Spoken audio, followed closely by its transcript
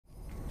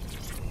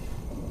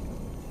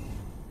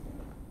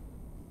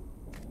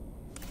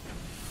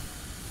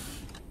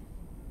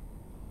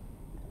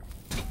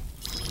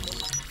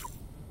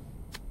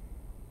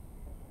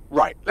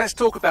let's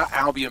talk about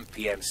Albion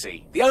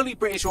PMC, the only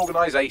British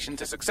organisation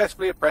to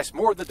successfully oppress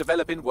more of the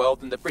developing world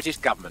than the British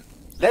government,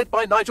 led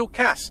by Nigel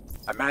Cass,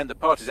 a man the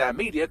partisan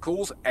media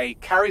calls a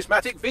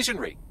charismatic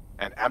visionary,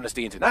 and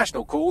Amnesty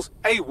International calls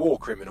a war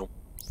criminal.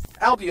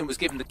 Albion was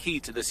given the key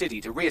to the city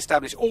to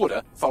re-establish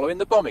order following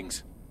the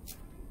bombings.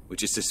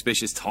 Which is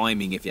suspicious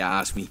timing, if you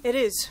ask me. It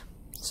is.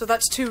 So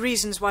that's 2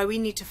 reasons why we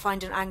need to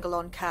find an angle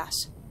on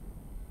Cass.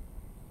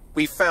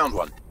 We've found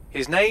one.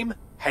 His name,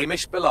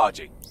 Hamish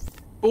Balaji.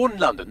 Born in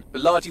London,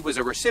 Balaji was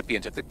a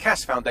recipient of the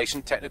Cass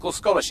Foundation Technical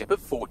Scholarship at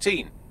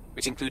 14,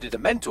 which included a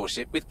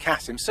mentorship with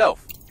Cass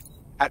himself.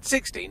 At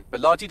 16,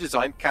 Balaji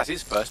designed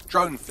Cass's first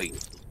drone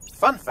fleet.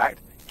 Fun fact,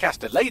 Cass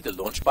delayed the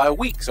launch by a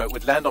week so it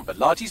would land on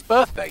Balaji's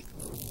birthday.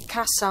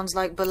 Cass sounds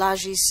like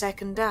Balaji's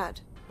second dad.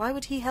 Why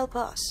would he help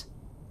us?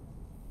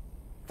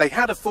 They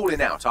had a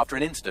falling out after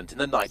an incident in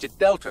the Niger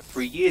Delta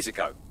 3 years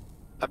ago.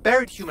 A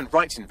buried human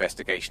rights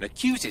investigation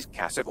accuses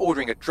Cass of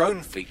ordering a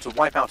drone fleet to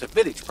wipe out a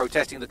village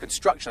protesting the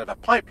construction of a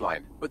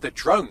pipeline, but the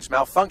drones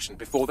malfunctioned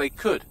before they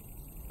could.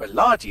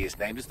 Balaji is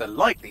named as the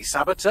likely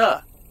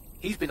saboteur.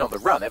 He's been on the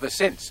run ever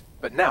since,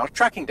 but now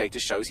tracking data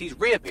shows he's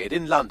reappeared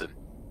in London.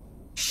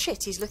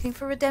 Shit, he's looking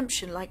for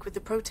redemption like with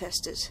the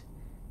protesters.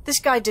 This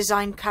guy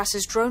designed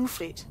Cass's drone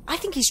fleet. I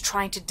think he's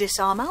trying to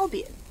disarm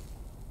Albion.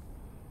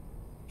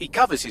 He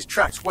covers his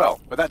tracks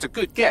well, but that's a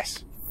good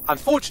guess.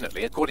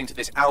 Unfortunately, according to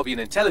this Albion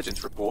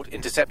intelligence report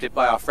intercepted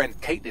by our friend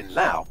Caitlin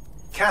Lau,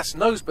 Cass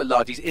knows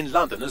Balaji's in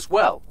London as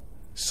well.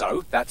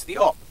 So, that's the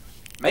op.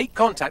 Make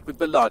contact with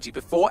Balaji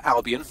before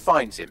Albion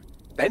finds him.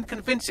 Then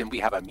convince him we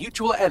have a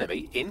mutual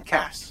enemy in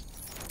Cass.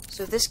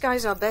 So this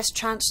guy's our best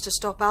chance to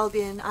stop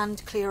Albion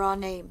and clear our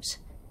names.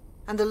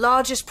 And the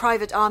largest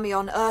private army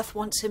on Earth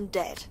wants him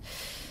dead.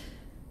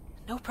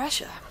 No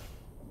pressure.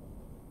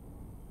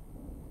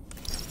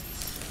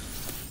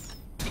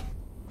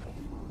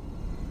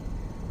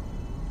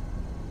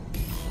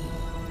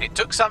 It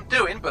took some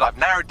doing, but I've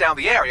narrowed down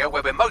the area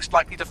where we're most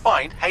likely to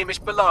find Hamish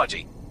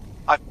Balaji.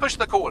 I've pushed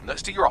the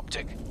coordinates to your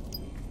optic.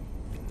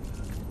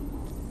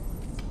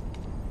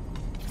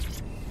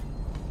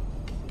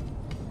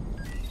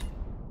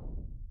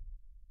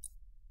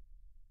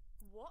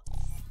 What?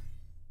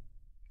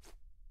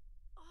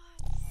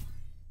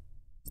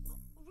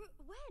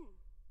 When?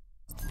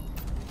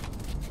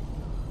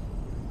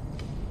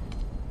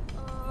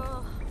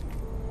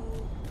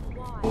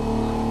 Why?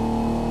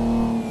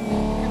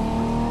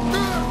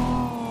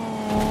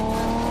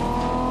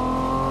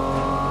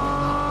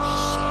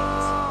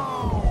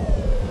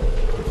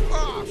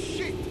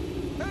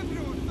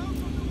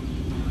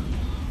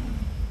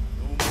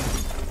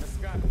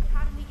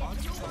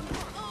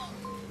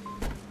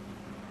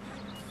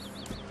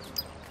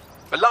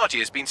 Balaji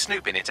has been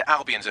snooping into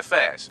Albion's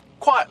affairs.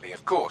 Quietly,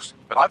 of course,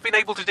 but I've been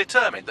able to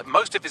determine that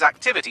most of his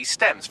activity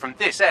stems from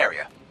this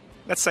area.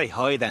 Let's say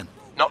hi then.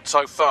 Not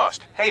so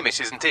fast.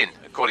 Hamish isn't in,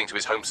 according to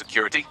his home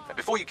security. And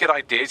before you get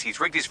ideas, he's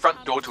rigged his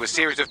front door to a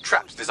series of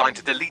traps designed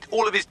to delete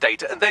all of his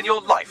data and then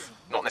your life.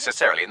 Not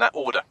necessarily in that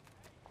order.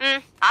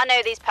 I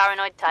know these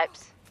paranoid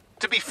types.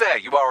 To be fair,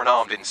 you are an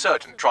armed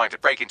insurgent trying to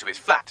break into his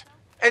flat.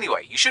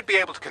 Anyway, you should be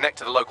able to connect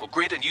to the local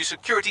grid and use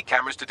security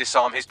cameras to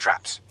disarm his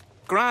traps.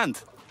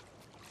 Grand.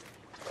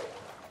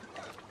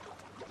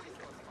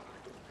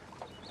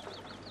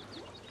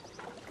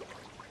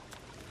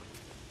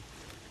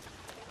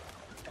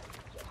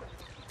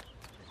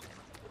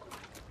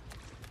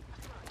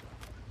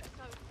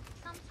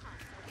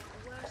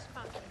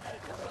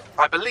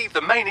 I believe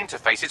the main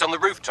interface is on the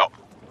rooftop.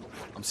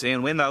 I'm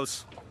seeing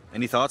windows.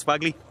 Any thoughts,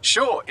 Bagley?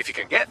 Sure, if you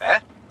can get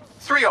there.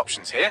 3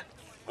 options here.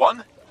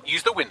 1,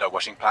 use the window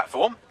washing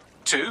platform.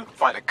 2,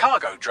 find a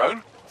cargo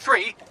drone.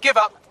 3, give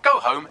up, go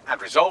home,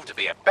 and resolve to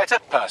be a better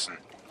person.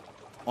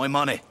 I'm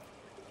on it.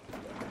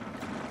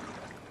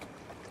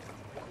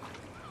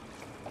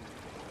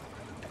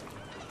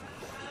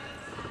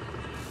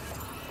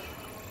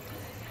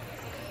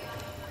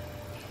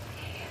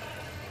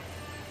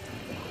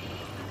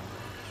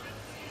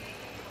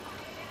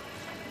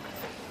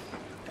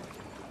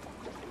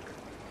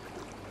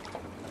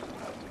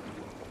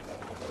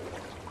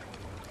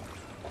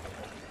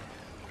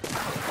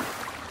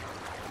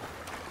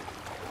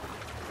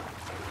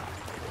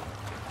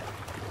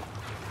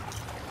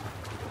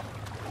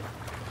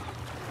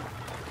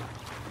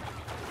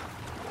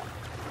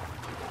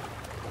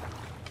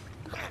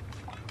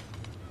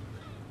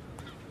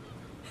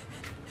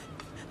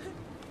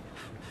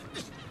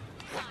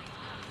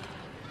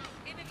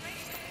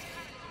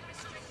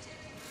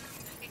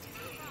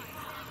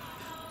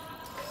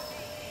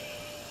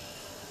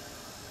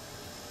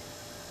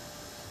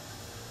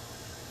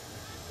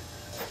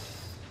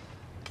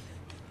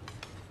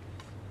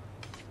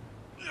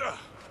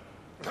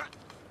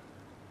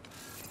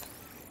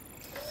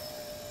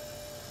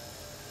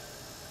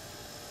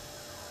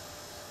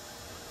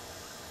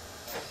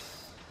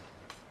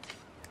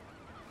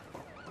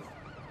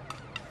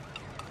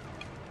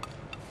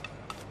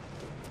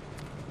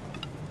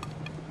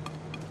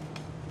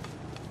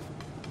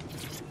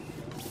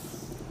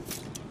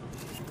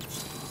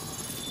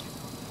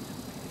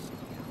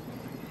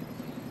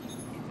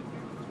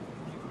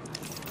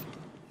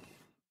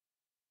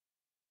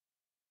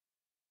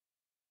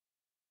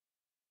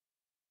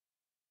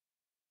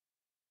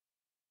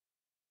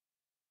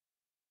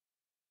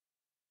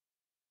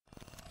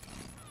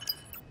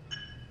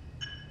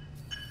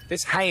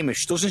 This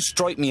Hamish doesn't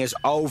strike me as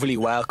overly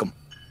welcome,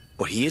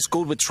 but he is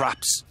good with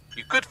traps.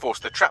 You could force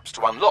the traps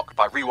to unlock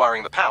by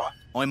rewiring the power.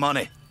 I'm on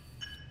it.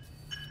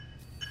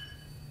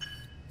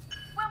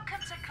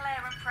 Welcome to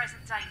Clare and Present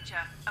Danger,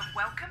 and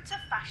welcome to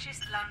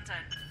Fascist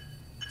London.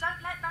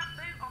 Don't let that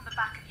boot on the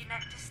back of your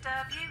neck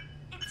disturb you.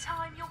 In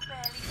time, you'll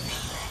barely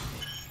feel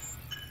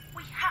it.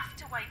 We have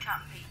to wake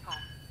up, people.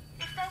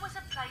 If there was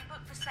a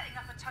playbook for setting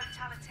up a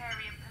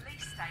totalitarian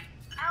police state,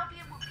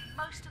 Albion would be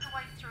most of the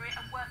way through it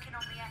and working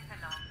on the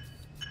epilogue.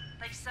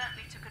 They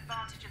certainly took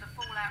advantage of the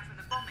fallout from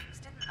the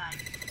bombings, didn't they?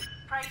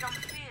 Preyed on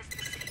the fears of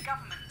the city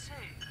government,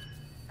 too.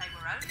 They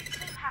were only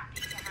too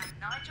happy to hand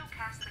Nigel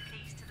Cass the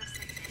keys to the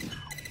city.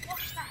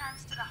 Wash their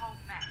hands to the whole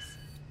mess.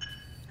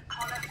 The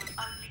collar will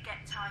only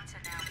get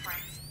tighter now,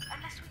 friends,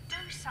 unless we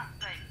do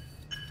something.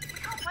 We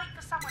can't wait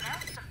for someone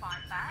else to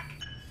fight back.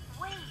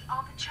 We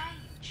are the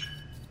change.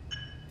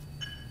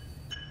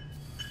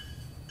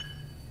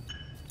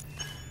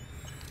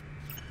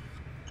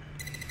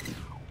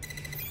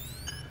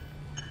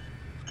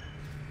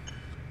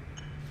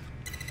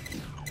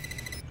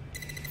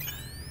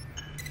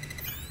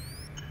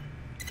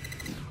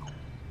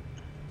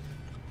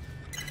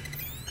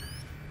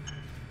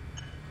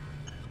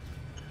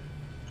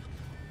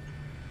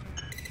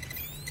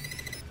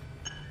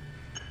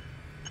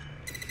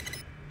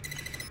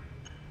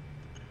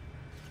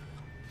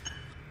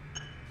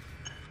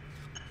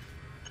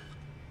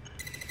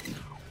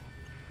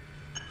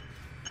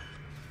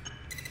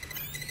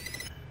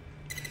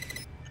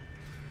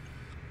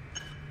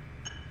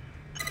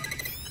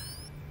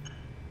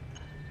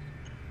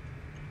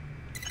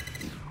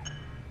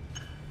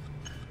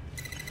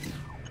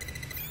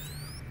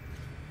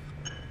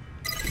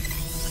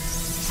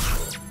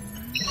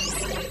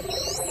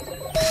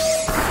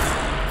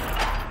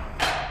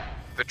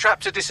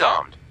 Traps are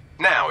disarmed.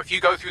 Now, if you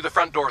go through the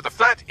front door of the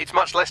flat, it's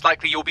much less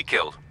likely you'll be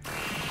killed.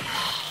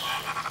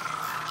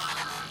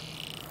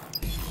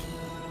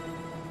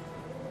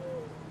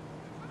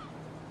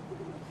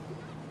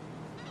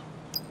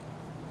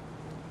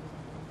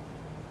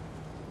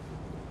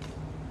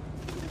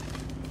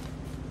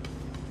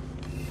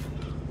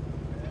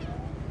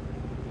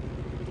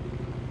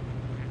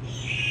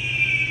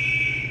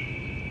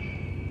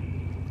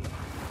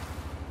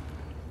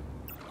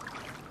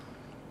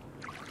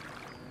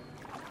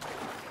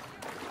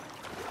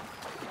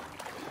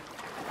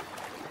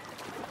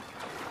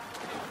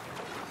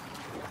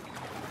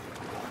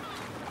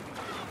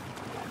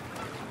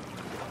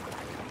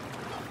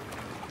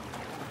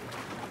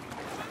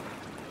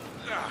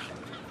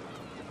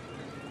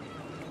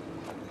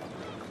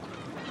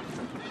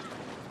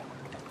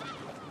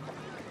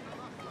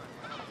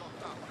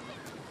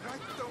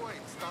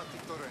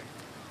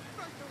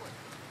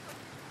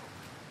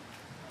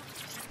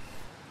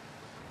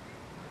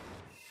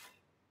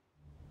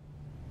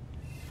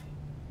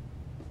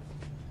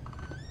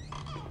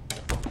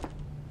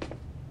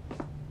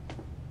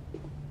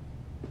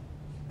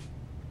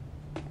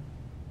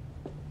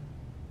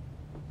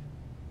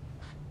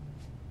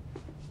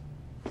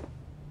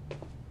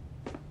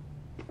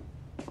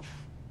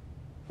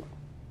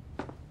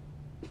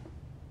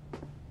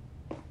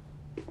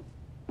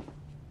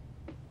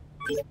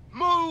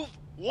 Move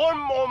one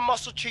more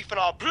muscle, Chief, and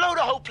I'll blow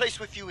the whole place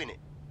with you in it.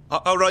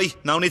 All right,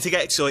 no need to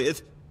get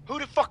excited. Who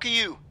the fuck are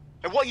you?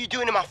 And what are you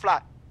doing in my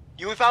flat?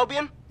 You with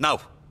Albion?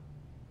 No.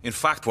 In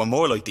fact, we're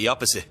more like the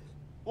opposite.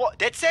 What,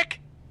 DedSec?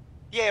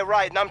 Yeah,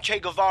 right, and I'm Che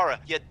Guevara.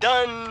 You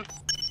done?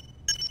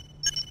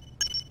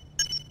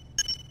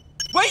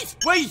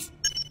 Wait!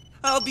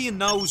 Albion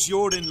knows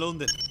you're in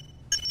London.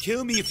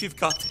 Kill me if you've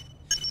got to.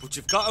 But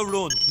you've got to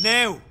run,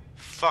 now.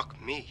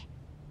 Fuck me.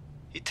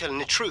 You're telling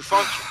the truth,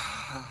 aren't you?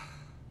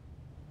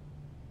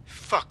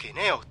 Fucking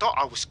hell, thought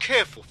I was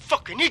careful.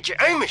 Fucking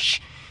idiot,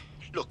 Hamish.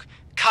 Look,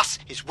 Cass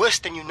is worse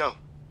than you know.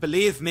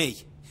 Believe me,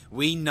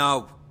 we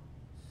know.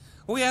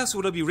 Why else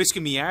would I be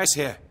risking me arse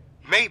here?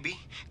 Maybe,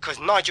 because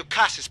Nigel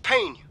Cass is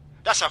paying you.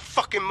 That's how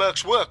fucking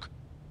mercs work.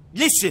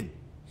 Listen,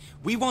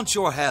 we want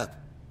your help.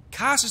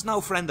 Cass is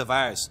no friend of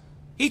ours.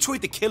 He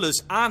tried to kill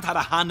us and had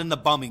a hand in the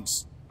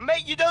bombings.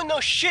 Mate, you don't know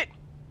shit.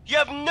 You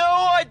have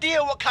no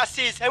idea what Cass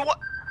is and what...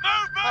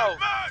 Oh,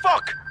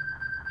 fuck!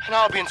 An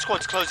Albion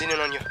squad's closing in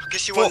on you. I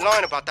guess you weren't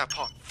lying about that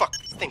part. Fuck.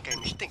 Think,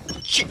 Hamish, think.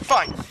 Shit,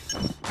 fine.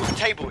 Put the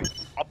table in.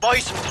 I'll buy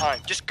you some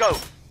time. Just go.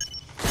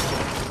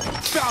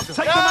 Take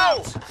them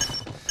out!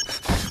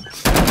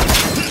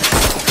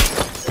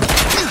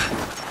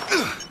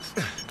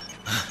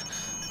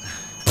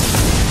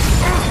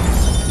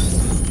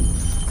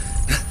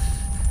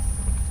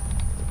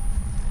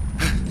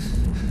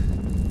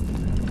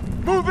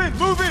 Move in!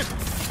 Move in!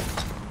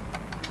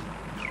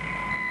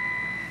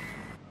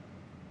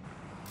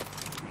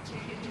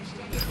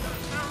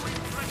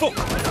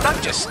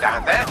 Don't just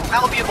stand there.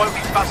 Albion won't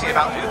be fussy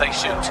about who they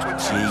shoot.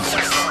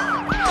 Jesus.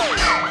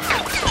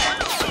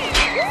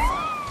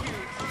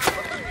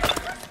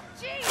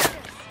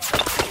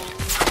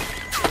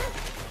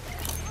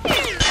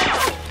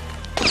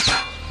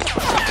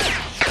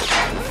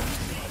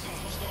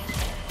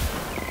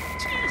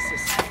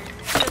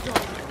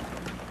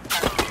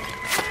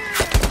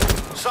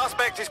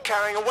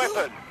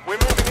 London. We're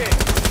moving in.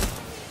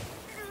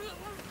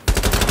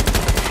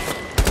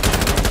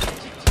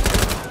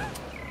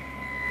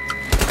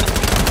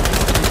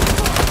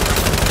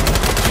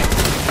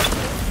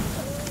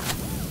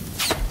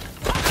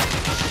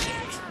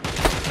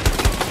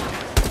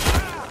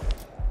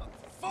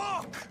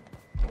 Fuck!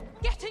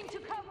 Getting to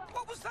cover!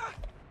 What was that?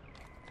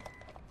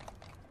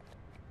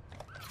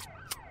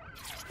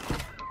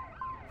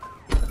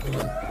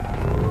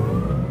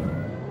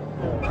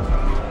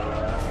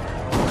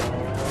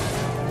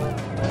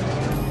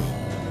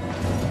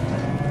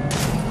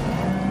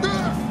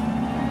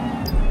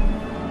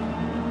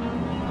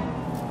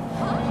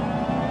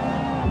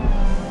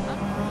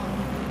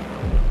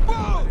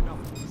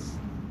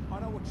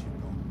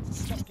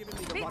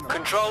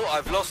 Control,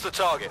 I've lost the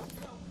target.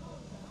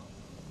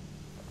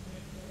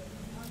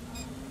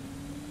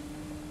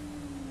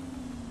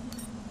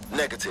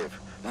 Negative.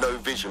 No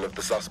vision of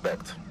the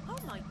suspect. Oh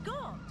my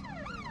god!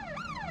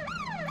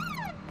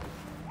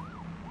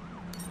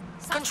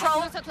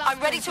 Control, I'm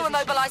ready to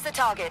immobilize the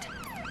target.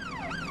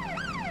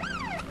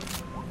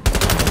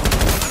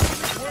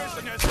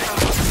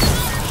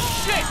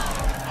 Shit!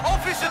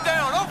 Officer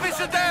down!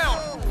 Officer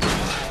down!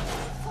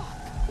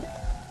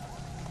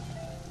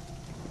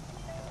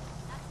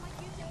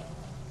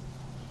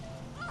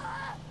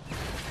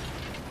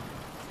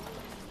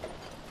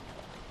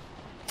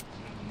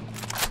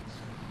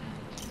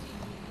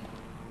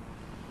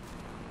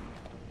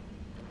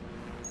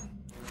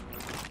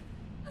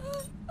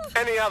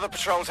 Any other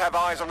patrols have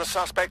eyes on the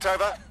suspect,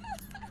 over?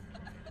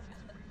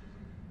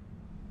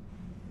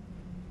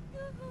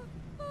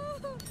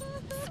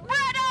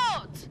 Spread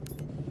out!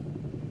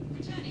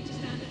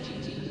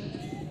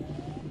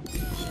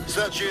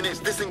 Search units,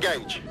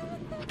 disengage.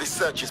 This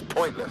search is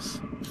pointless.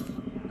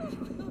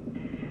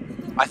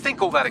 I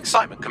think all that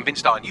excitement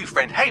convinced our new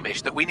friend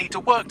Hamish that we need to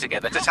work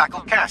together to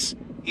tackle Cass.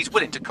 He's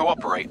willing to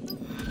cooperate.